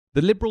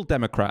The Liberal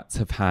Democrats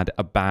have had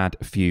a bad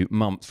few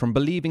months, from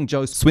believing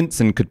Jo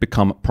Swinson could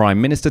become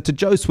Prime Minister to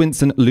Jo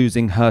Swinson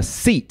losing her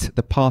seat.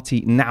 The party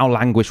now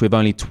languish with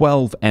only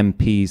 12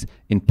 MPs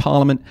in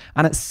Parliament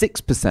and at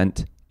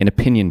 6% in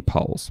opinion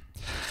polls.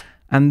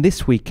 And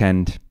this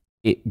weekend,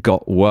 it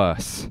got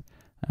worse.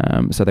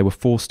 So they were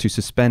forced to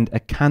suspend a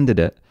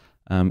candidate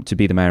to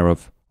be the mayor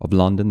of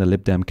London, the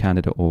Lib Dem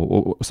candidate,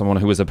 or someone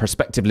who was a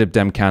prospective Lib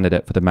Dem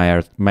candidate for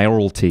the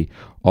mayoralty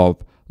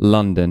of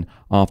London,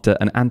 after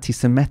an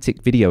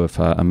anti-Semitic video of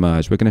her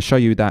emerged. We're going to show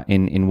you that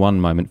in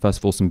one moment. First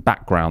of all, some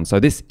background. So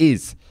this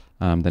is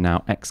the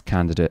now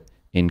ex-candidate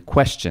in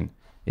question.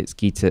 It's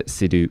Gita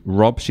Sidhu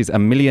Rob. She's a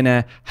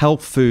millionaire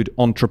health food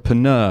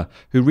entrepreneur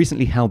who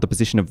recently held the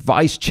position of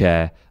vice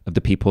chair of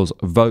the People's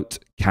Vote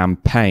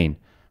campaign.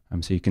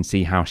 So you can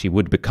see how she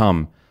would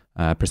become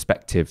a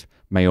prospective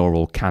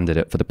mayoral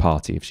candidate for the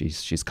party if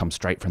she's come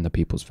straight from the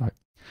People's Vote.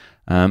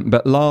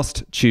 But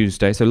last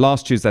Tuesday,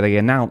 they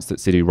announced that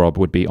Sidhu Rob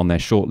would be on their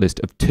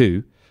shortlist of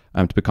two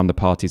to become the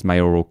party's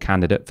mayoral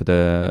candidate for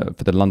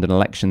the London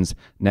elections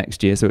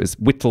next year. So it was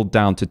whittled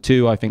down to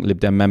two. I think Lib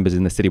Dem members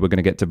in the city were going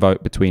to get to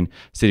vote between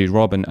Sidhu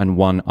Rob and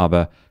one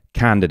other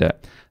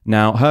candidate.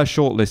 Now, her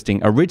shortlisting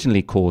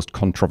originally caused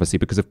controversy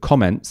because of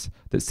comments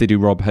that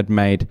Sidhu Rob had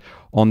made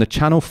on the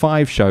Channel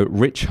 5 show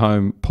Rich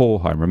Home, Poor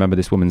Home. Remember,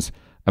 this woman's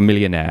a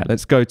millionaire.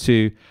 Let's go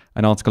to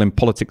an article in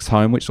Politics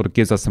Home, which sort of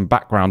gives us some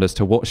background as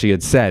to what she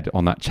had said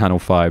on that Channel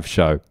 5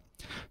 show.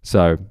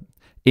 So,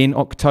 in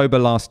October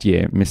last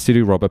year, Miss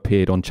Sidhu Rob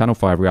appeared on Channel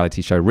 5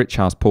 reality show Rich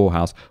House, Poor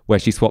House, where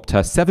she swapped her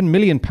 £7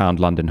 million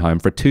London home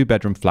for a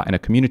two-bedroom flat in a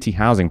community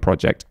housing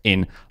project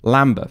in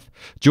Lambeth.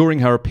 During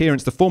her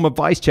appearance, the former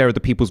vice chair of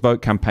the People's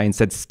Vote campaign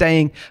said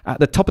staying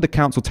at the top of the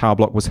council tower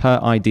block was her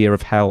idea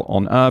of hell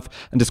on earth,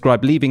 and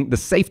described leaving the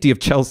safety of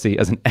Chelsea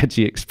as an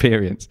edgy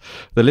experience.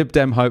 The Lib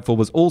Dem hopeful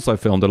was also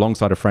filmed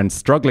alongside a friend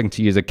struggling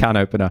to use a can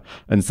opener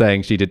and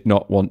saying she did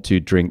not want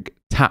to drink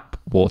tap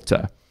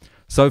water.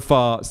 So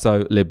far,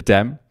 so Lib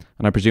Dem,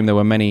 and I presume there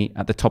were many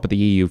at the top of the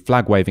EU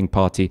flag-waving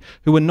party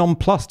who were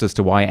nonplussed as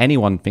to why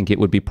anyone think it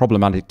would be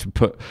problematic to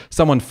put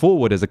someone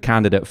forward as a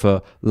candidate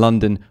for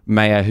London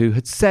mayor who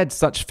had said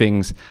such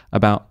things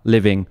about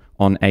living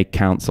on a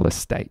council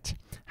estate.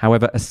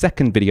 However, a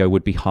second video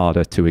would be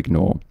harder to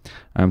ignore.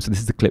 So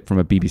this is a clip from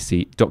a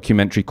BBC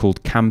documentary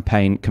called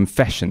Campaign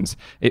Confessions.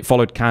 It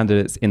followed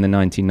candidates in the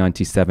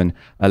 1997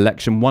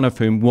 election, one of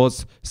whom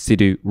was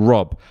Sidhu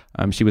Rob.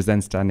 She was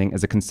then standing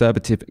as a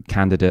Conservative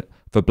candidate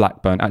for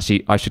Blackburn.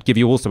 Actually, I should give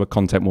you also a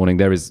content warning.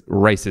 There is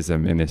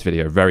racism in this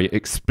video, very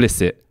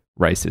explicit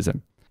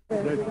racism.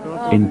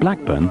 In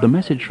Blackburn, the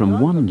message from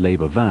one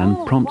Labour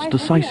van prompts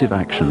decisive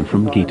action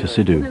from Gita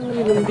Sidhu.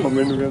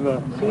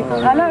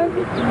 Hello?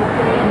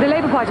 The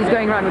Labour Party is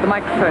going around with a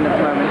microphone at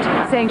the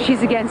moment, saying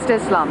she's against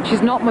Islam.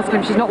 She's not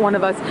Muslim, she's not one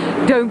of us.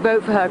 Don't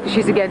vote for her because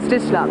she's against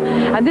Islam.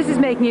 And this is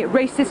making it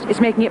racist,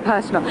 it's making it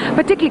personal,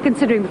 particularly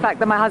considering the fact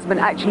that my husband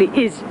actually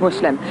is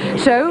Muslim.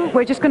 So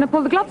we're just going to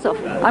pull the gloves off.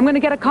 I'm going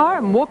to get a car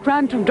and walk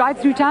around to drive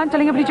through town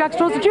telling everybody Jack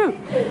Straw's a Jew.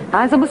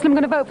 As a Muslim, I'm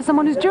going to vote for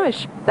someone who's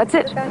Jewish. That's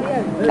it.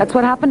 That's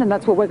what happened, and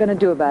that's what we're going to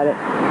do about it.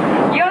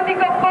 Yodi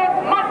ko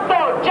vote mat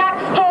do, Jack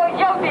Straw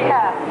Yodi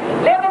hai.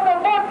 Labour ko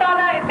vote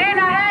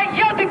dena hai,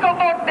 Yodi ko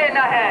vote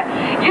dena hai.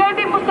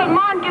 Yodi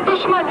Musliman ke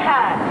dushman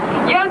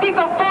hai. Yodi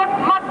ko vote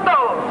mat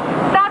do.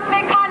 Saath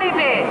mein khane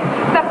mein,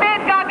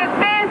 safed kagaz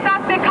pe,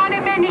 saath mein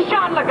khane mein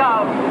nishan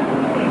lagao.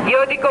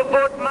 Yodi ko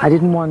vote mat. I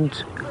didn't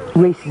want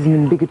racism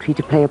and bigotry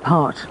to play a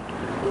part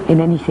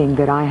in anything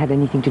that I had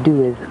anything to do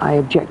with. I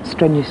object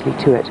strenuously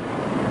to it.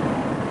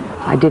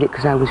 I did it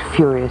because I was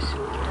furious.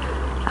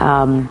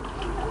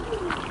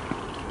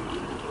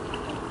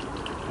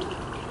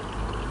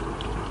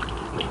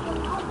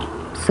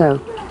 So,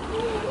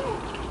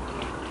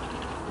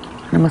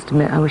 I must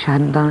admit, I wish I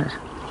hadn't done it.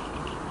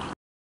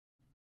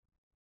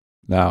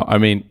 Now, I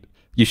mean,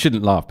 you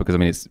shouldn't laugh because, I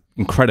mean, it's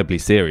incredibly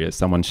serious.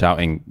 Someone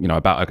shouting, you know,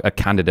 about a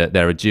candidate,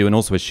 they're a Jew, and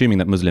also assuming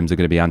that Muslims are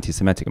going to be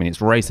anti-Semitic. I mean, it's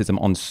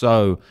racism on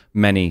so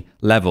many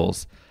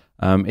levels.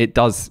 It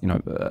does, you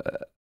know,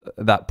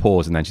 that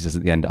pause, and then she says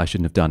at the end, I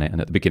shouldn't have done it. And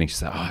at the beginning, she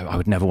said, I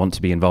would never want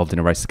to be involved in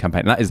a racist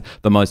campaign. And that is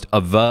the most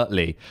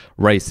overtly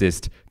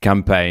racist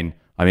campaign.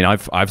 I mean,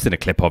 I've seen a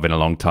clip of in a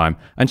long time.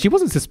 And she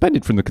wasn't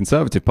suspended from the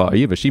Conservative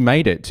Party either. She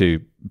made it to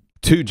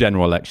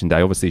general election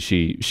day. Obviously,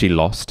 she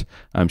lost.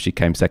 She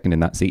came second in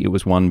that seat. It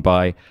was won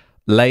by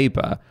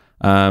Labour.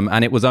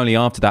 And it was only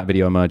after that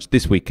video emerged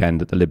this weekend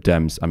that the Lib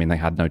Dems, I mean, they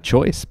had no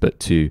choice but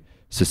to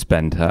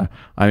suspend her.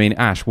 I mean,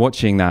 Ash,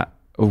 watching that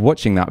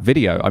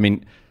video, I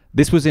mean,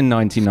 this was in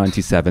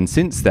 1997.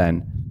 Since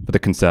then, for the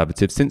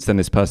Conservatives, since then,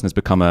 this person has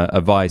become a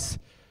vice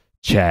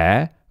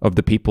chair of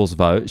the People's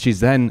Vote.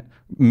 She's then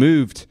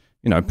moved,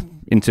 you know,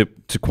 into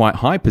quite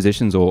high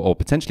positions or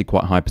potentially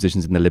quite high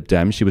positions in the Lib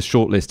Dem. She was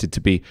shortlisted to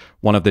be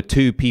one of the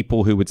two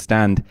people who would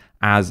stand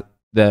as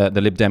the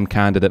Lib Dem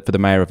candidate for the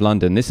mayor of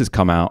London. This has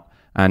come out,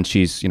 and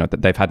she's, you know,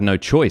 that they've had no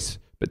choice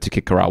but to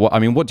kick her out. I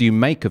mean, what do you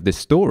make of this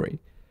story?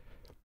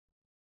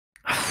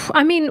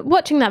 I mean,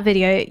 watching that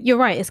video, you're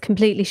right, it's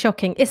completely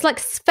shocking. It's like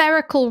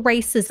spherical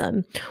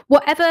racism.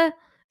 Whatever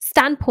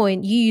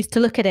standpoint you use to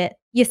look at it,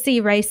 you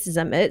see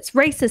racism. It's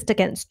racist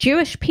against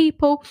Jewish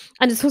people,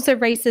 and it's also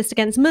racist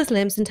against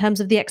Muslims in terms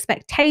of the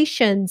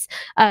expectations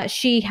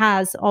she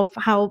has of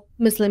how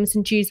Muslims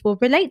and Jews will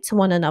relate to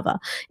one another.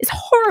 It's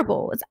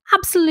horrible. It's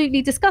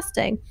absolutely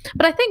disgusting.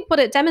 But I think what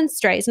it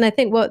demonstrates, and I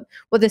think what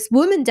this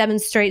woman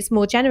demonstrates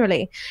more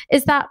generally,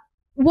 is that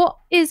what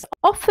is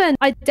often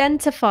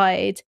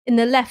identified in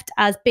the left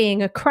as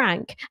being a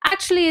crank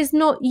actually is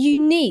not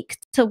unique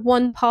to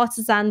one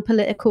partisan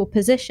political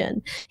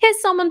position. Here's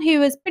someone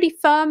who is pretty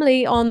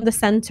firmly on the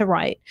centre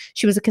right.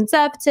 She was a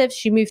conservative.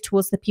 She moved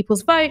towards the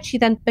People's Vote. She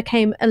then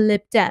became a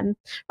Lib Dem.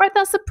 Right?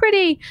 That's a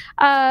pretty,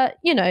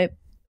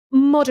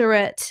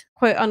 moderate,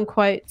 quote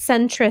unquote,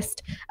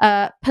 centrist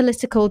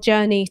political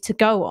journey to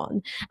go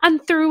on.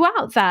 And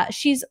throughout that,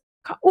 she's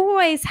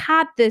always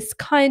had this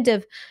kind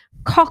of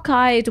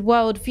cockeyed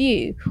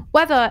worldview,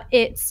 whether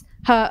it's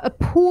her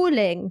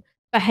appalling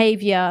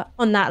behavior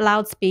on that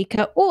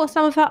loudspeaker or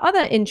some of her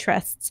other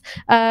interests.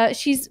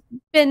 She's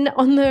been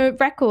on the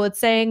record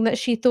saying that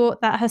she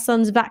thought that her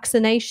son's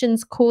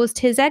vaccinations caused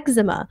his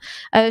eczema.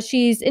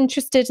 She's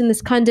interested in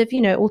this kind of,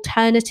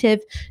 alternative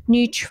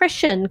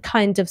nutrition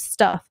kind of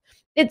stuff.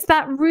 It's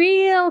that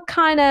real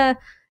kind of,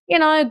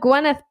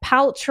 Gwyneth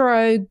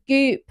Paltrow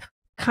goop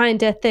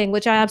kind of thing,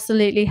 which I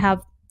absolutely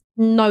have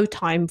no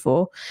time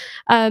for.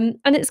 And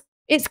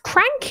it's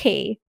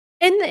cranky.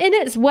 In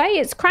its way,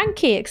 it's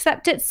cranky,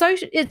 except it's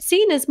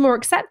seen as more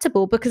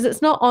acceptable because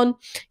it's not on,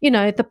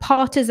 the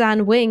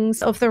partisan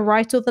wings of the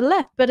right or the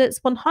left, but it's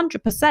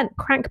 100%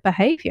 crank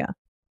behavior.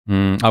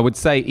 I would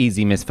say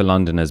easy miss for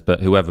Londoners, but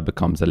whoever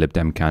becomes a Lib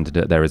Dem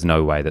candidate, there is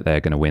no way that they're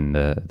going to win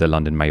the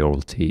London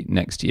mayoralty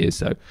next year.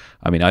 So,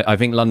 I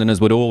think Londoners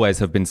would always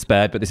have been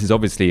spared, but this is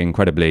obviously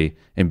incredibly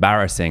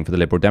embarrassing for the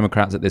Liberal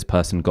Democrats that this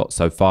person got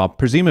so far.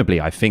 Presumably,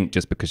 I think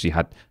just because she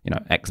had,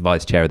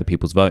 ex-vice chair of the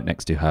People's Vote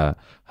next to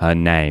her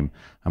name,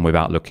 and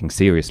without looking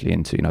seriously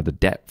into, the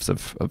depths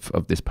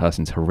of this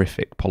person's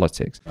horrific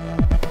politics.